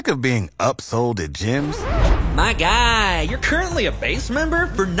of being upsold at gyms? My guy, you're currently a base member?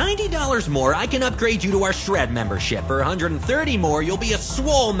 For $90 more, I can upgrade you to our Shred membership. For $130 more, you'll be a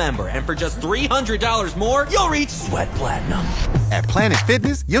Swole member. And for just $300 more, you'll reach Sweat Platinum. At Planet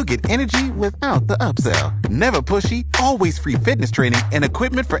Fitness, you'll get energy without the upsell. Never pushy, always free fitness training and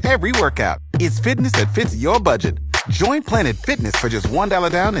equipment for every workout. It's fitness that fits your budget. Join Planet Fitness for just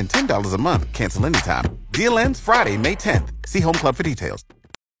 $1 down and $10 a month. Cancel anytime. Deal ends Friday, May 10th. See Home Club for details.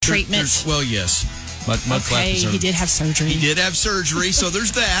 Treatment. Well, yes. Mud flap is he did have surgery. He did have surgery, so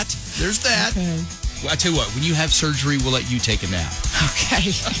there's that. There's that. Okay. Well, I tell you what, when you have surgery, we'll let you take a nap. Okay.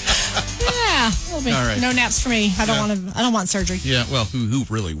 Yeah. All right. No naps for me. I don't want surgery. Yeah. Well, who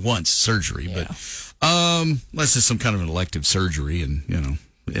really wants surgery? Yeah. But unless it's some kind of an elective surgery, and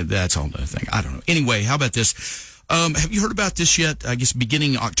that's all the thing. I don't know. Anyway, how about this? Have you heard about this yet? I guess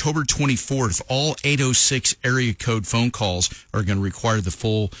beginning October 24th, all 806 area code phone calls are going to require the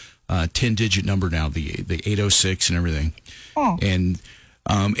full 10-digit number now, the 806 and everything. Oh. And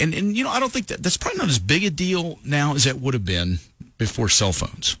I don't think that's probably not as big a deal now as it would have been before cell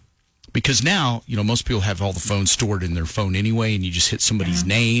phones. Because now, most people have all the phones stored in their phone anyway, and you just hit somebody's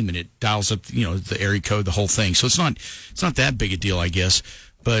name and it dials up, the area code, the whole thing. So it's not that big a deal, I guess.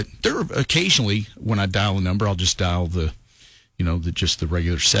 But there are occasionally when I dial a number, I'll just dial the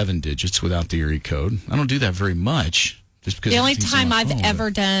regular 7 digits without the area code. I don't do that very much. Just because the only time I've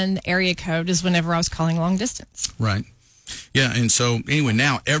ever done area code is whenever I was calling long distance. Right. Yeah, and so anyway,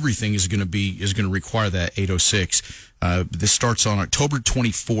 now everything is going to require that 806. This starts on October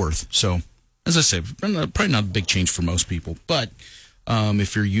 24th. So, as I said, probably not a big change for most people, but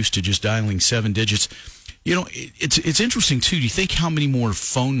if you're used to just dialing 7 digits, it's interesting too. Do you think how many more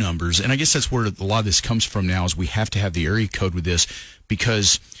phone numbers? And I guess that's where a lot of this comes from now. Is we have to have the area code with this,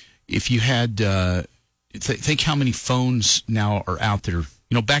 because if you had think how many phones now are out there.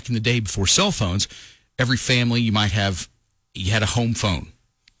 Back in the day before cell phones, every family you had a home phone.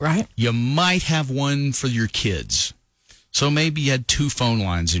 Right. You might have one for your kids. So maybe you had 2 phone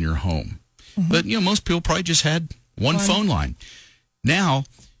lines in your home. Mm-hmm. But, most people probably just had one phone line. Now,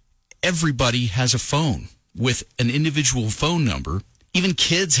 everybody has a phone with an individual phone number. Even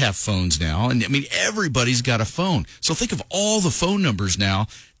kids have phones now. And, everybody's got a phone. So think of all the phone numbers now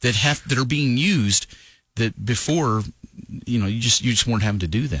that are being used that before, you just weren't having to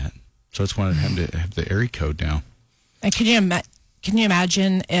do that. So it's why I'm having to have the area code now. And can you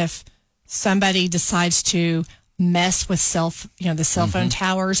imagine if somebody decides to mess with the cell phone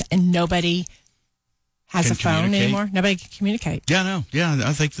towers and nobody has a phone anymore? Nobody can communicate. Yeah, no. Yeah,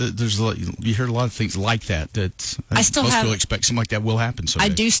 I think that you hear a lot of things like that. Most people expect something like that will happen someday. I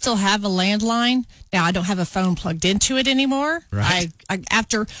do still have a landline. Now, I don't have a phone plugged into it anymore. Right.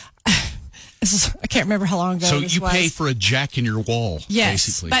 I can't remember how long ago So this you was. pay for a jack in your wall, yes,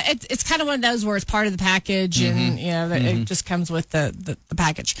 basically. But it's kind of one of those where it's part of the package, and it just comes with the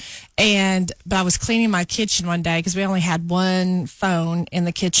package. But I was cleaning my kitchen one day because we only had one phone in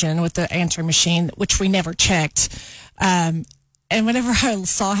the kitchen with the answering machine, which we never checked. And whenever I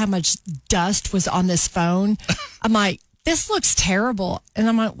saw how much dust was on this phone, I'm like, this looks terrible. And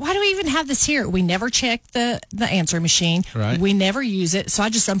I'm like, why do we even have this here? We never check the answering machine. Right. We never use it. So I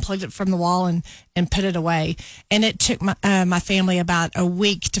just unplugged it from the wall and put it away. And it took my family about a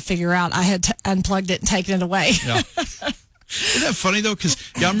week to figure out I had unplugged it and taken it away. Yeah. Isn't that funny, though? Because,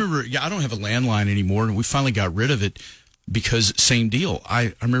 I remember, I don't have a landline anymore, and we finally got rid of it because same deal.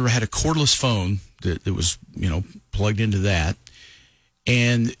 I remember I had a cordless phone that was, plugged into that.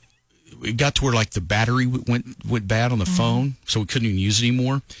 And it got to where the battery went bad on the phone, so we couldn't even use it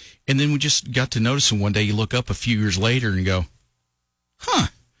anymore. And then we just got to noticing one day, you look up a few years later and go, well,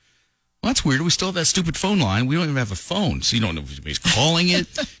 that's weird. We still have that stupid phone line. We don't even have a phone. So you don't know if anybody's calling it.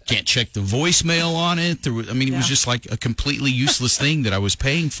 Can't check the voicemail on it. It was just like a completely useless thing that I was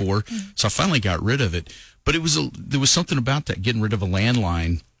paying for. So I finally got rid of it. But there was something about that, getting rid of a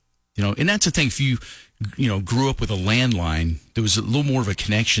landline. And that's the thing. If you grew up with a landline, there was a little more of a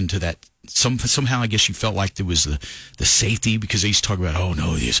connection to that. Somehow, I guess you felt like there was the safety, because they used to talk about, oh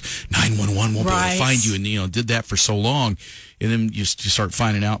no, this 911 won't be able to find you, and did that for so long, and then you start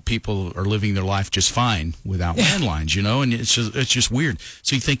finding out people are living their life just fine without landlines, and it's just weird.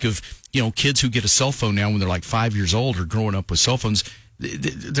 So you think of kids who get a cell phone now when they're like 5 years old or growing up with cell phones,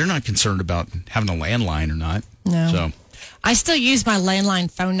 they're not concerned about having a landline or not. No. So. I still use my landline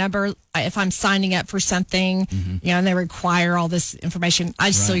phone number if I'm signing up for something, and they require all this information.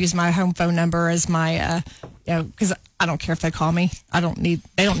 I still use my home phone number as my, because I don't care if they call me. They don't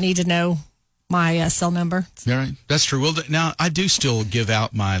need to know my cell number. All right, that's true. Well, now I do still give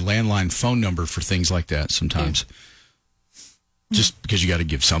out my landline phone number for things like that sometimes. just because you got to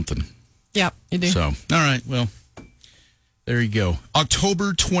give something. Yep, you do. So, all right, well, there you go.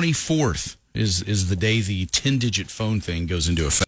 October 24th is the day the 10-digit phone thing goes into effect.